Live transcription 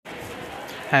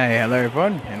Hey, hello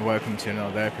everyone, and welcome to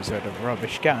another episode of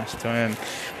Rubbish Cast. The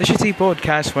shitty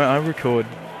podcast where I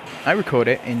record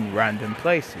it in random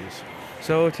places.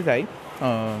 So today,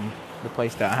 the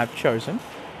place that I have chosen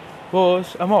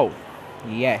was a mall.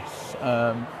 Yes,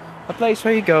 a place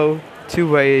where you go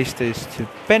to waste this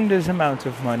stupendous amount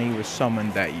of money with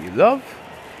someone that you love.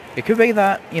 It could be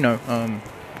that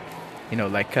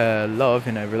like love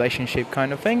in a relationship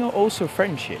kind of thing, or also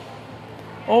friendship,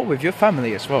 or with your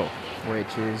family as well,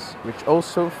 which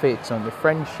also fits on the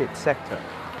friendship sector.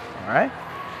 All right.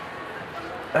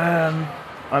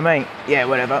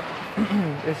 Whatever.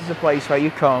 This is a place where you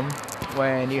come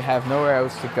when you have nowhere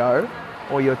else to go,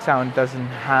 or your town doesn't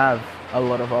have a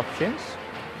lot of options,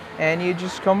 and you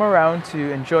just come around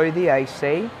to enjoy the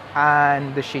AC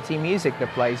and the shitty music that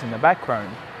plays in the background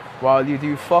while you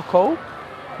do fuck all.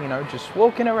 Just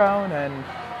walking around and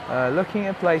looking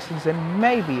at places, and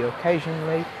maybe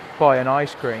occasionally buy an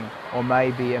ice cream or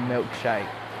maybe a milkshake.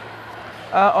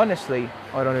 Honestly,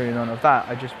 I don't do none of that.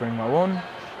 I just bring my own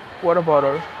water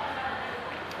bottle.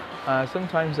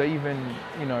 Sometimes I even,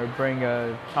 bring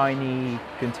a tiny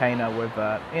container with,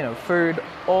 food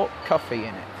or coffee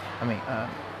in it. A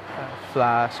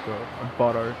flask or a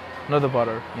bottle, another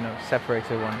bottle,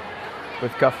 separated one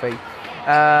with coffee.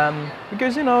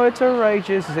 Because it's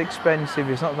outrageous, it's expensive.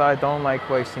 It's not that I don't like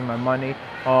wasting my money.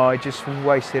 I just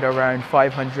wasted around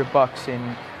 $500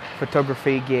 in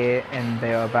photography gear, and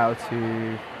they're about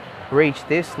to reach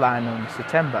this land in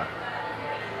September.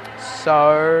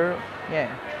 So yeah,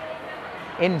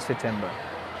 in September.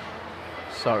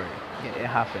 Sorry, it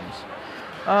happens.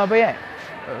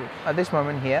 At this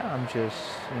moment here, I'm just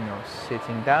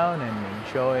sitting down and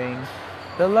enjoying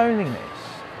the loneliness.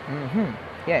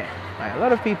 Yeah, a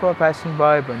lot of people are passing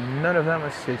by, but none of them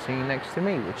are sitting next to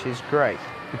me, which is great.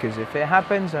 Because if it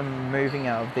happens, I'm moving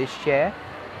out of this chair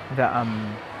that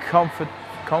I'm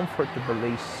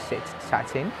comfortably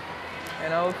sat in,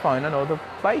 and I'll find another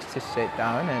place to sit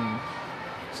down and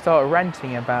start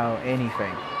ranting about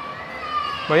anything.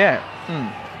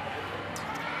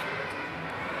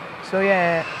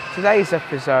 Today's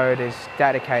episode is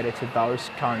dedicated to those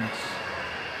cunts.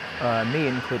 Me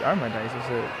included. Oh my days, as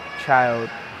a child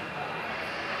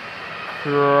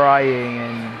crying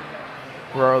and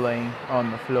rolling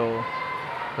on the floor.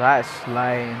 That's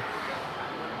lame.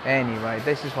 Anyway,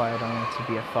 this is why I don't want to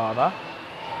be a father.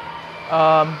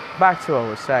 Back to what I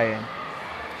was saying.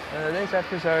 This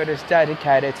episode is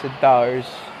dedicated to those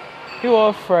who are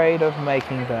afraid of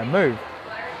making their move.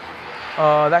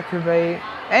 That could be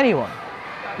anyone,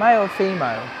 male or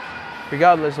female,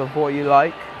 regardless of what you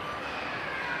like.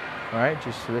 Alright,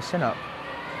 just listen up.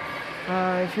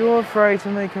 If you're afraid to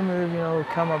make a move,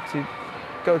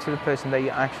 go to the person that you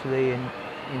actually,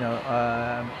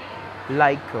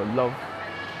 like or love.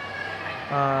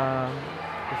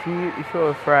 If you're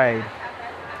afraid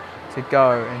to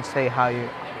go and say how you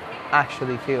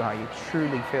actually feel, how you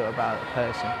truly feel about a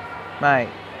person, mate,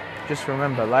 just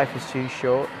remember, life is too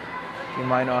short. You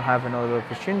might not have another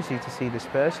opportunity to see this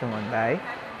person one day,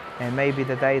 and maybe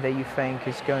the day that you think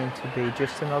is going to be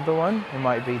just another one, it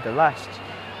might be the last.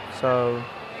 So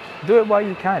do it while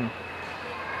you can.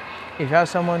 If you have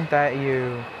someone that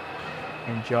you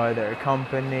enjoy their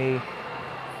company,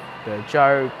 their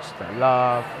jokes, their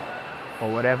laugh, or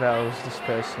whatever else this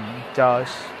person does,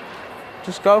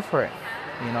 just go for it,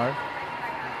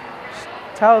 Just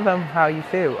tell them how you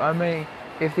feel.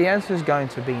 If the answer is going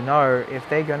to be no, if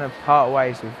they're going to part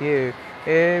ways with you,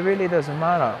 it really doesn't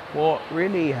matter. What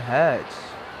really hurts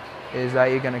is that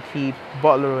you're going to keep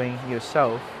bothering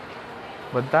yourself.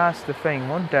 But that's the thing,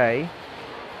 one day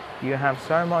you have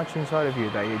so much inside of you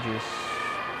that you're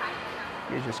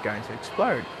just going to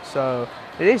explode. So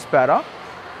it is better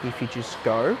if you just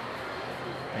go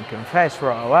and confess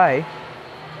right away,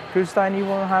 because then you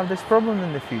won't have this problem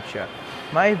in the future.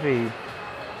 Maybe,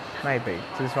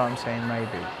 this is what I'm saying,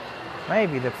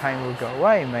 maybe the pain will go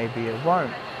away, maybe it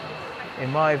won't. It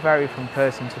might vary from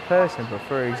person to person, but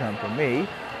for example me,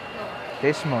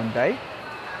 this Monday,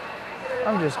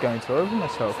 I'm just going to open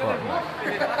myself up,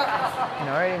 mate. I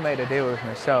already made a deal with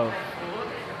myself.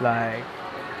 Like,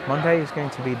 Monday is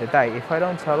going to be the day. If I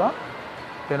don't tell her,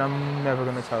 then I'm never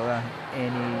going to tell her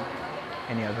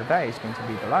any other day. It's going to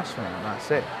be the last one, and that's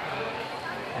it.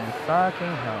 And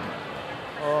fucking hell, man.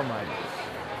 Oh my God.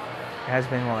 It has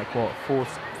been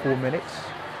 4 minutes?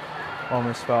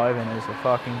 Almost 5, and there's a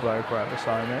fucking bloke right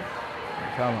beside me.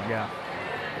 Come on, yeah.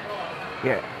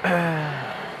 Yeah.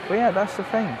 But yeah, that's the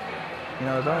thing.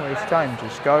 Don't waste time,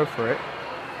 just go for it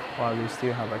while you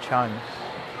still have a chance.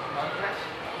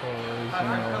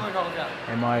 Because,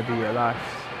 it might be your last.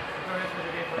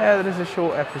 Yeah, that is a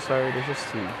short episode, it's just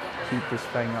to keep this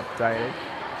thing updated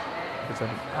because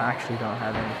I actually don't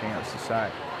have anything else to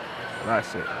say.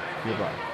 That's it. Goodbye.